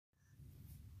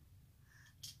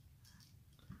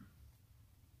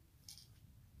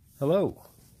Hello.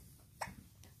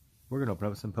 We're going to open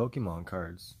up some Pokemon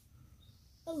cards.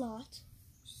 A lot.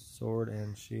 Sword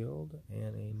and Shield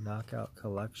and a Knockout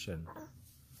collection.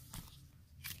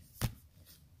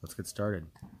 Let's get started.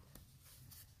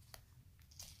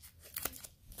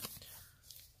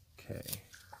 Okay.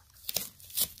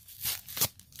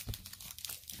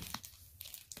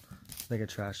 Let's make a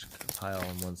trash pile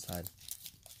on one side.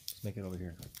 Let's make it over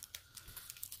here.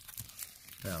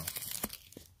 Now,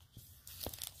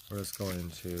 we're just going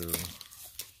to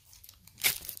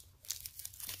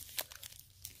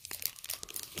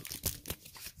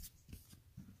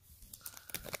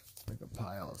make a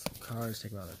pile of some cards,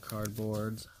 take them out of the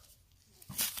cardboards.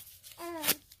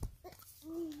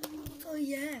 Oh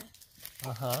yeah.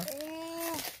 Uh-huh.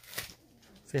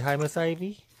 Say hi, Miss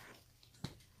Ivy.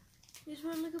 You just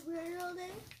want to look up here all day?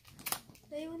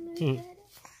 They want to look at it?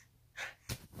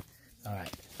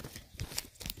 Alright.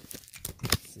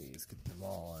 Let's see, let's get them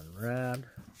all unwrapped.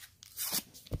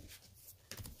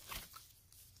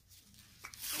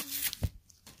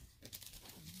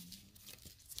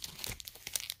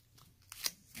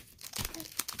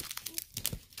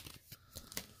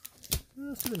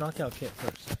 Let's do the Knockout kit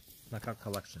first. Knockout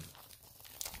collection.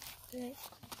 Okay.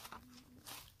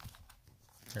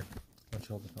 Here, why don't you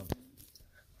hold the phone?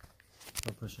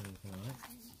 Don't push anything on it.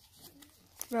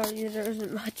 Probably there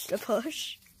isn't much to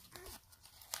push.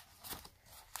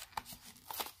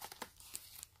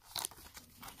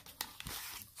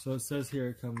 So it says here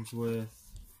it comes with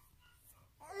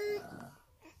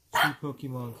 2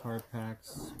 Pokemon card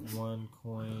packs, 1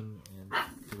 coin, and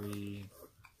 3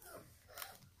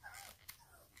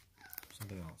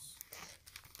 something else.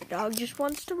 The dog just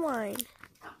wants to whine.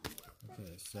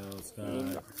 Okay, so it's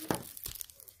got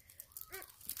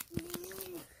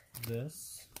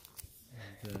this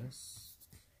and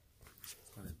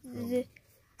this.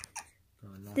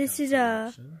 This is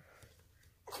a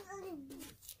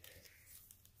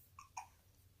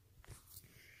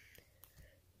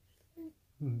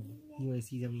You want to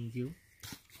see something too?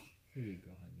 Here you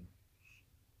go, honey.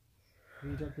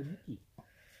 Where you Dr. Mickey?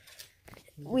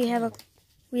 we have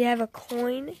a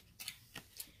coin.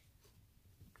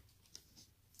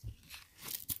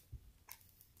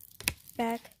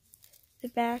 The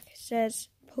back says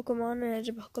Pokemon and has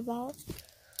a Pokeball.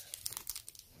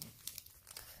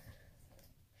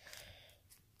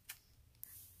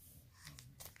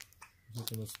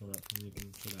 Open this one up and you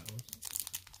can show that one.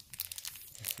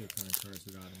 Let's see what kind of cards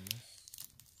we got in this.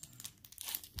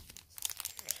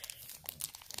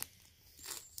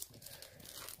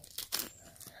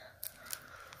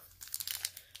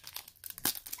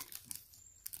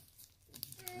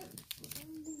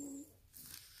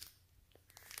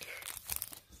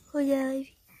 Oh yeah.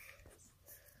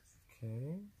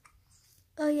 Okay.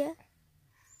 Oh yeah.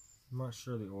 I'm not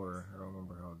sure the order. I don't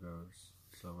remember how it goes.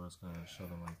 So we're just going to show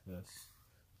them like this.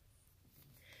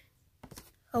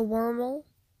 A Wormhole.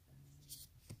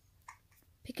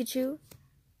 Pikachu.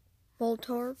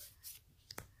 Voltorb.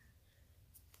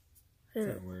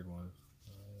 That's a weird one.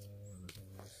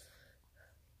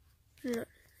 No.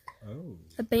 Oh.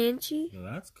 A Banshee.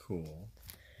 Now that's cool.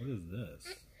 What is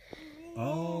this?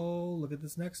 Oh, look at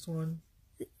this next one.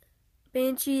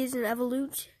 Banshee is an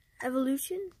evolution.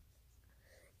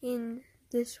 And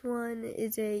this one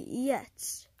is a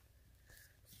EX.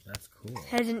 That's cool.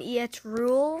 Has an EX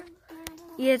rule.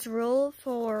 EX rule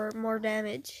for more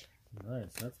damage.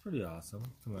 Nice. That's pretty awesome.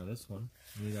 Come on, this one.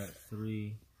 We got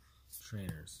 3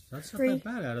 trainers. That's not 3 that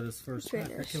bad out of this first pack. That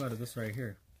trainers. came out of this right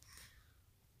here.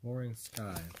 Roaring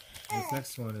Sky. This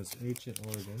next one is Ancient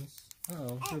Origins.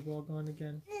 Uh-oh, they've all gone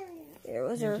again. There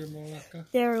was Major Molluska.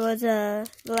 a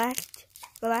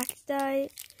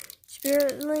Blackstite,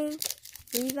 Spirit Link,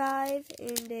 Revive,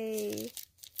 and a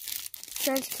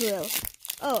Transquill.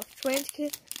 Oh,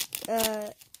 Transquill.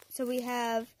 So we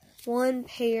have one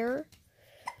pair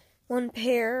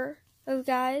of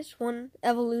guys, one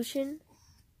evolution.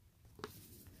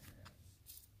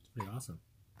 It's pretty awesome.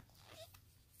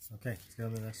 Okay, let's go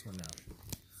to the next one now.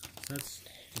 So that's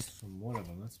just from one of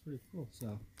them. That's pretty cool.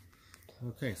 So,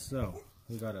 okay, so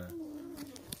we got a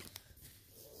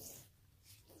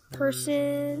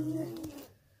Person.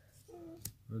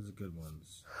 Where's the good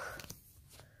ones?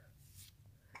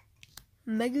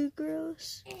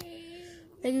 Megagross,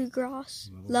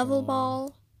 Level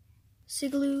Ball,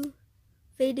 Sigloo,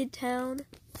 Faded Town.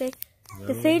 The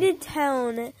Faded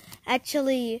Town,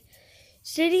 actually,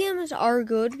 stadiums are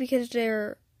good because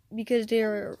they're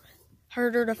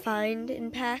harder to find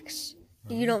in packs.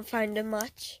 You don't find them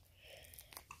much.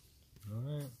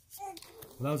 Alright.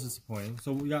 Well, that was disappointing.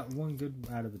 So we got one good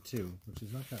out of the 2, which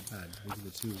is not that bad. These are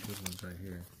the 2 good ones right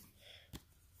here.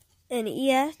 And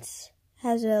EX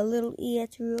has a little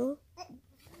EX rule.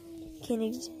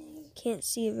 Can't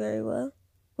see it very well.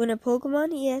 When a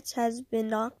Pokemon EX has been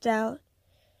knocked out,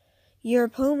 your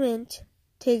opponent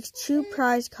takes 2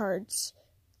 prize cards.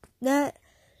 That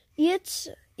EX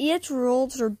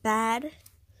rules are bad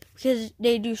because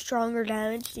they do stronger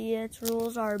damage. The EX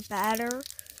rules are badder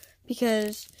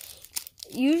because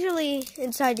usually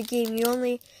inside the game,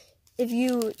 if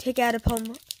you take out a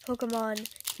Pokemon,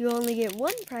 you only get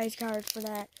 1 prize card for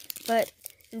that. But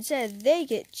instead, they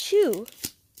get 2.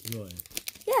 Really?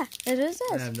 Yeah, that's what it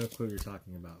says. I have no clue what you're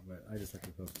talking about, but I just like to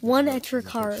post 1 extra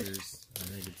card. Pictures. I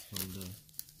think it's fun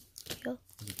to look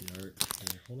at the art.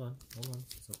 Here, hold on.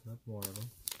 Let's open up more of them.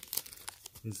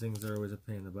 These things are always a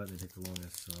pain in the butt and they take the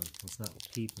longest, so let's not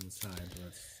peep inside, but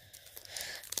let's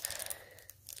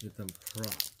get them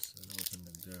propped and open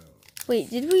to go. Wait,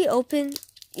 did we open?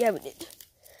 Yeah, we did.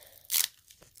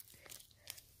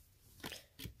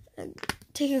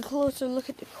 Take a closer look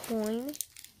at the coin.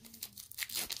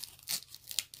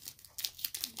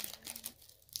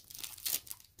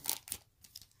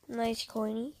 Nice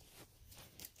coiny.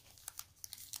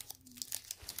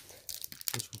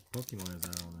 Which Pokemon is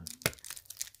that on there?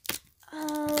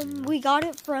 We got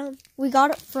it.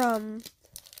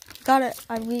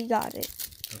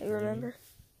 I remember.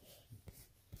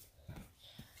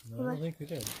 No, I don't think we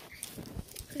did.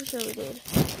 Pretty sure we did.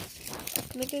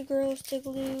 Make a girl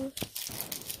Stigaloo.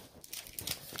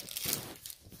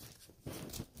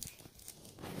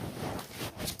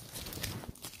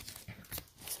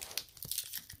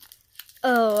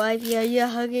 Oh, you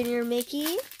hugging your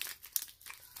Mickey?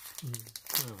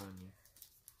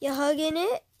 You hugging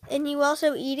it? And you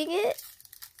also eating it?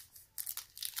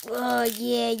 Oh,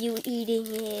 yeah, you eating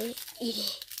it. Eat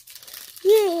it.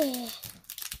 Yeah.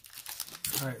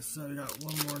 Alright, so we got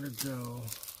one more to go.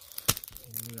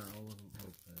 And we got all of them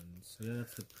open. So yeah,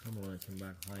 that's the promo that came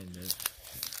back behind it.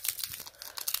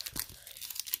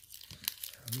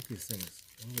 I think these things,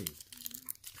 holy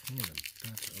pain in the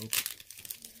butt to open.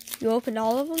 You opened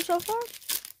all of them so far?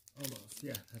 Almost,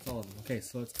 yeah, that's all of them. Okay,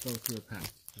 so let's go through the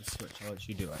pack. Let's switch, I'll let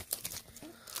you do it.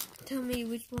 Tell me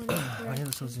which one is correct. I have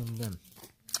it so zoomed in.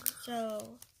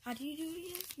 So, how do you do it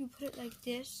again? You put it like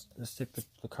this? Just take the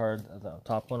card, the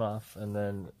top one off, and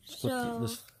then just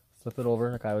flip it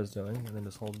over like I was doing, and then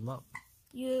just hold them up.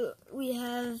 We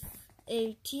have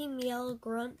a Team Yell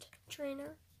Grunt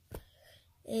trainer,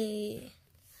 a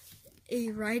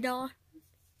Rhydon,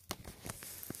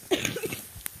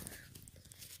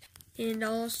 and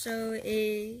also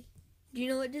a. Do you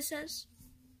know what this says?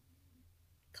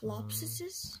 Colopsis?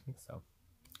 I think so.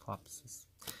 Colopsis.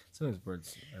 Some of these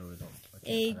words I really don't.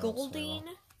 A Goldeen.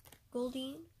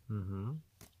 Mm-hmm.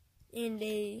 And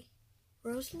a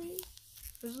Rosaline.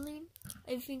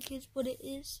 I think is what it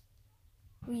is.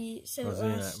 We said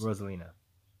Rosalina.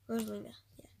 Rosalina,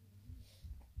 yeah.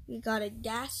 We got a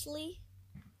Ghastly.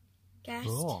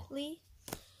 Cool.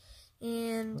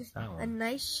 And What's that one? a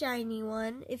nice shiny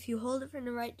one. If you hold it from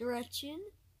the right direction,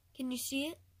 can you see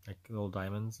it? Like little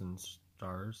diamonds and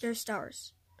stars. They're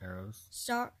stars. Arrows.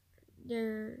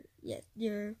 They're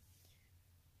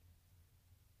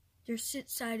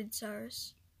six-sided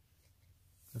stars.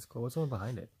 That's cool. What's the one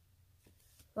behind it?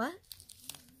 What?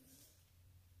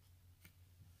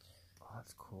 Oh,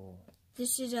 that's cool.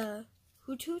 This is a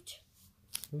Hoothoot.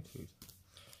 Hoothoot.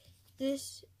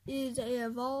 This is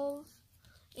an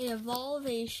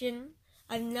evolvation.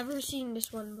 I've never seen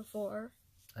this one before.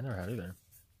 I never had either.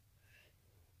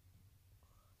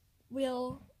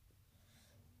 We'll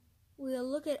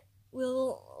look it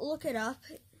up.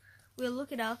 We'll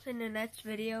look it up in the next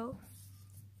video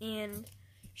and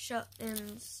show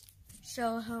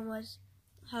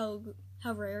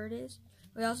how rare it is.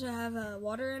 We also have a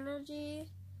water energy,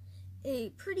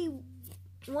 a pretty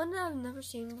one that I've never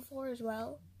seen before as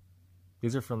well.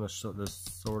 These are from the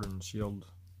Sword and Shield.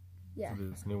 Yeah. So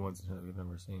these new ones that we've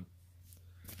never seen.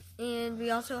 And we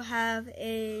also have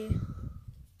a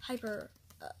hyper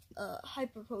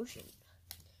potion.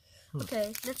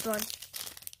 Okay, next one.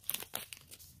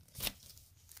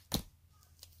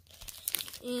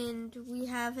 And we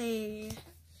have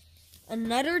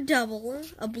another double,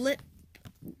 a blip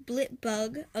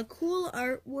bug, a cool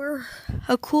artwork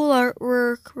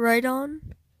right on.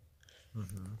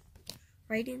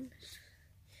 Right in.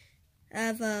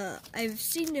 I've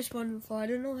seen this one before. I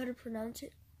don't know how to pronounce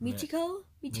it. Michiko?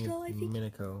 Michiko, I think.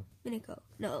 Miniko.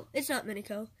 No, it's not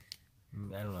Miniko.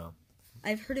 I don't know.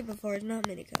 I've heard it before. It's not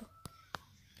Miniko.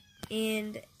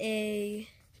 And a.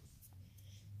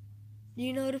 Do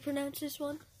you know how to pronounce this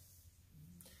one?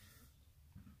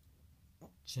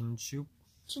 Chinchu.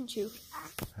 Chinchu.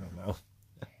 I don't know.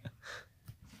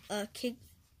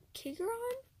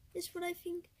 Kigron is what I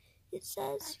think it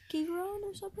says. Kigron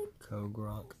or something?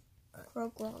 Kogronk.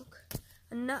 Kogronk.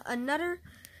 Another,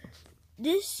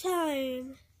 this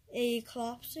time a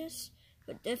Colopsis,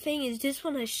 but the thing is this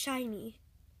one is shiny.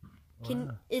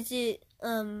 Is it,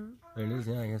 There it is,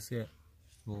 yeah, I can see it.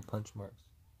 Little punch marks.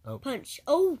 Oh. Punch.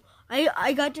 Oh,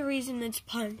 I got the reason it's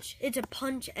punch. It's a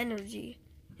punch energy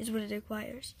is what it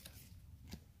requires.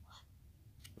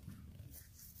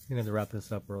 You're gonna have to wrap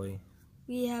this up early.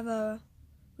 We have a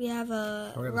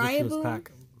Riabu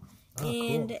pack.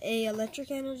 And cool. a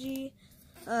electric energy,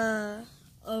 a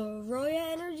Roya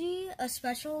energy, a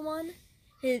special one.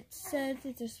 It says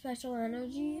it's a special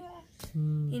energy.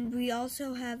 And we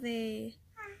also have a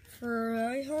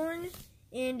Ferrari horn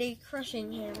and a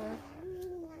crushing hammer.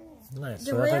 Nice.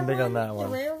 So nothing big on that one.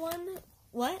 The rare one,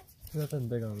 what? Nothing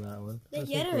big on that one.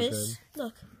 Yeah, there is. Good.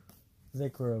 Look. I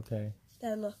think we're okay.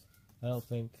 Dad, look. I don't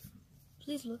think.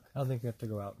 Please look. I don't think we have to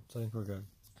go out. So I think we're good.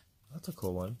 That's a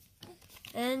cool one.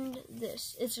 And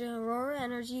this, it's an Aurora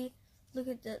energy. Look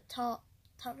at the top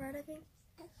right, I think.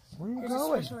 Where are you There's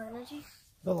going? a special energy.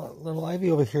 The little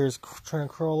Ivy over here is trying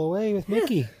to crawl away with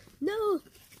Mickey. No,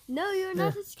 you're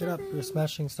not Get up, you're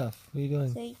smashing stuff. What are you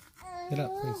doing? Say. Get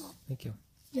up, please. Thank you.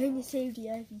 You're going to save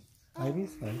the Ivy.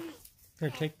 Ivy's fine. Here,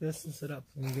 take this and sit up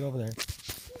and get over there.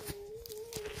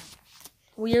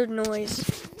 Weird noise.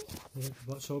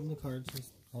 Show them the cards.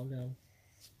 Just calm down.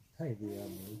 Hi, Ivy. What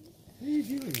are you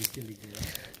doing, you silly girl?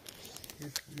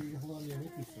 You hold on to your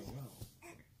Mickey so well.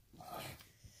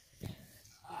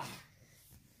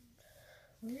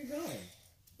 Where are you going?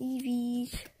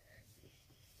 Eevees.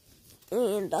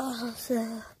 And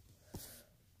also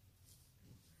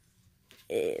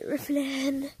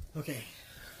Rifflin. Okay.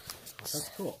 That's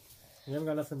cool. We haven't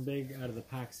got nothing big out of the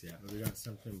packs yet, but we got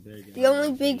something big. The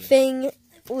only big thing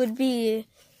would be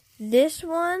this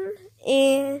one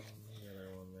and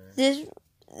this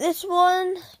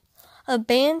one, a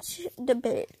Banshee, the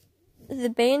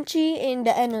Banshee and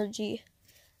the Energy,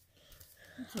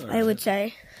 right. I would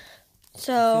say.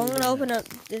 So I'm going to open up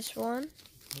this one.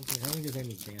 Okay, how many is any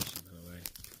Banshee, by the way?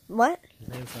 What? His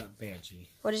name's not Banshee.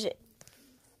 What is it?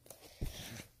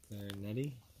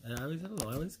 Nettie? I don't know.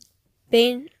 I always...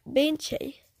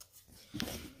 Banshee.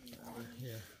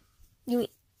 Here. You mean...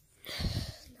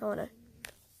 I want to...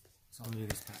 So I'll need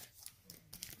this pack.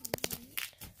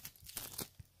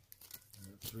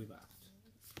 3 left.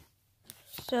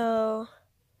 So...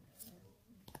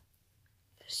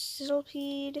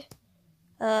 Sizzlepede...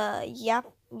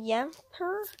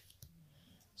 Yamper?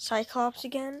 Cyclops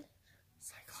again?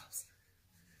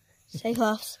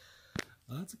 Cyclops.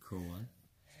 Oh, that's a cool one.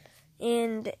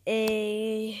 And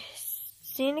a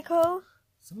Sanico.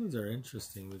 Some of these are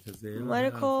interesting because they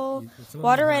Medical,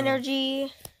 water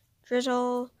energy,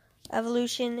 drizzle,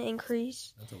 evolution,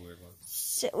 increase. That's a weird one.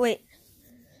 Wait.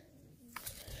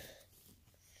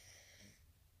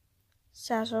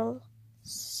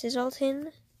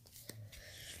 Sizzleton.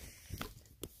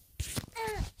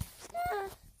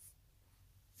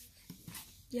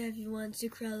 Yeah, if you want to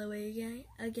crawl away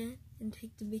again and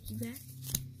take the Mickey back.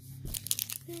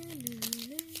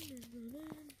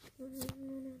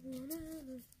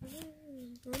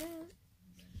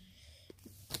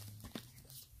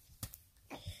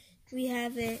 We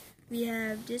have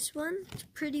this one. It's a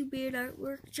pretty weird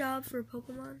artwork job for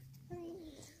Pokemon.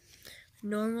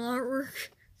 Normal artwork.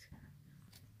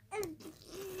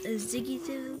 A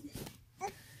Ziggytooth.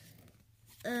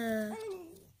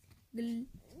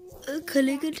 A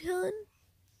Caligaton.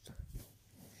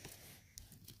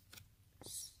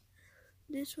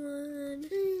 This one.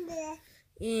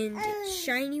 And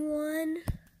shiny one.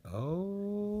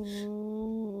 Oh,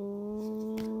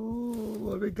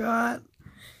 what we got?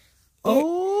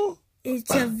 Oh, it's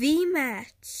a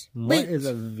VMAX. What is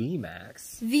a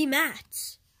VMAX?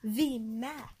 VMAX.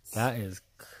 That is.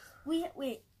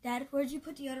 Wait, Dad, where'd you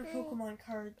put the other Pokemon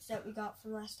cards that we got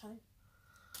from last time?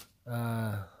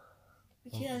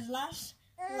 Because last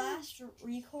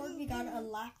record we got a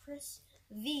Lapras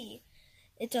V.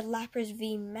 It's a Lapras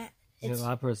V Max. Yeah,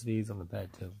 Lapras V's on the bed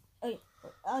too. Okay,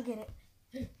 I'll get it.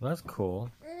 Well, that's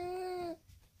cool.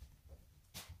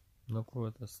 No clue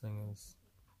what this thing is.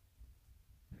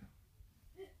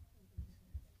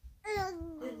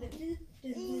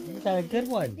 You got a good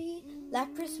one.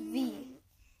 Lapras V.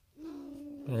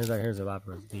 Here's a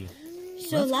Lapras V.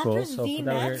 So that's Lapras cool. So V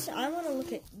Max, I want to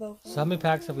look at both. So how many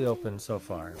packs have we opened so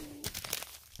far?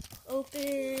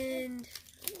 Opened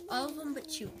all of them but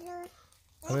 2.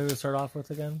 How many did we start off with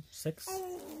again? 6?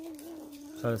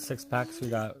 So out of 6 packs, we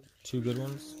got 2 good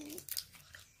ones?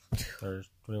 Or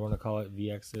what do you want to call it?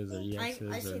 VXs or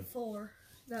EXs? I say 4.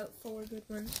 About 4 good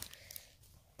ones.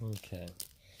 Okay.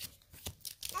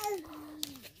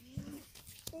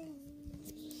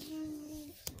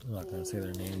 I'm not gonna say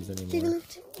their names Take a anymore. look.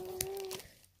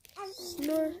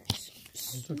 Snort.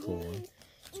 That's a cool one.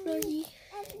 Snorky.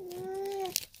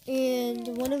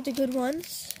 And one of the good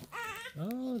ones.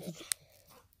 Oh, that's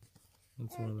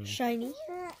one of them. Shiny.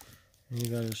 And you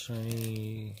got a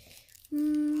shiny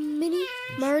Mini.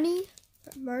 Marty.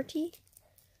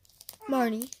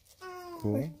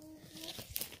 cool.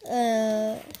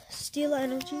 Steel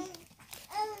Energy.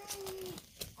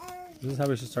 This is how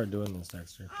we should start doing this,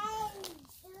 Dexter.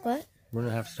 What? We're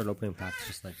gonna have to start opening packs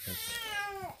just like this.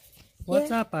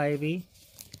 What's up, Ivy?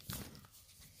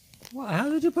 Wow, how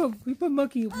did you put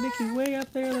Mickey way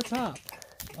up there at the top?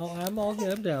 Oh, I'm all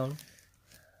good. I'm down.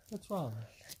 What's wrong?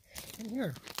 Come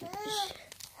here.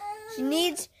 She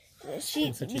needs.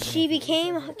 She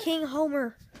became King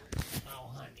Homer.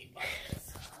 Oh, honey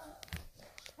bunnies.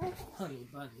 Honey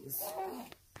bunnies.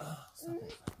 Oh, stop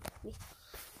it.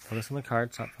 Focus on the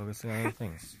card. Stop focusing on other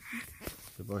things.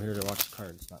 People are here to watch the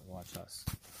cards, not watch us.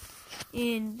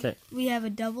 And we have a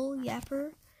double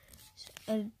yapper,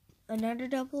 another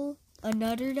double, a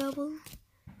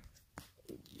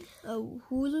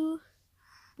Hulu,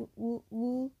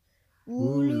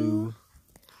 Wooloo,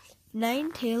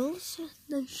 9 tails,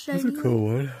 the shiny. That's a cool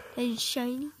one. And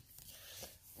shiny.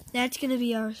 That's gonna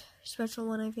be our special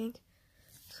one, I think.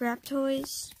 Crap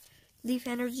Toys, Leaf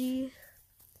Energy,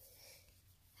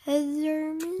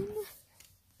 Heatherman,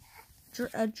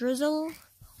 a Drizzle,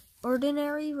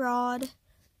 Ordinary Rod,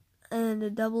 and a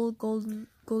double golden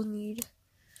Need.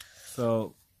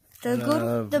 So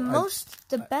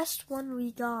the best one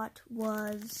we got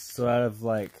was. So out of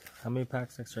like how many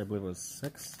packs extra? I believe it was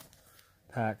 6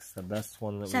 packs. The best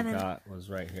one that 7. we got was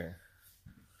right here.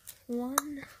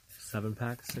 7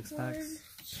 packs, 6 packs.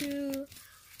 1, 2,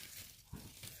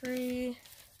 3,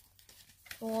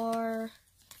 4,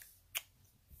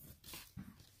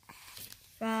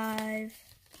 5,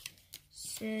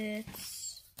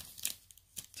 6.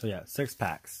 So yeah, 6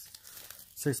 packs.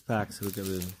 6 packs. So we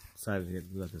decided to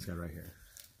get this guy right here.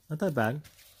 Not that bad.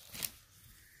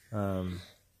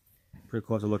 Pretty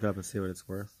cool to look up and see what it's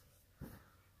worth.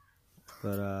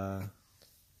 But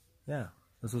yeah,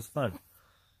 this was fun.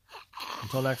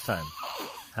 Until next time,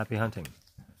 happy hunting.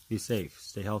 Be safe.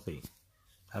 Stay healthy.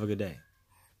 Have a good day.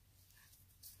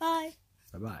 Bye.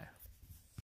 Bye-bye.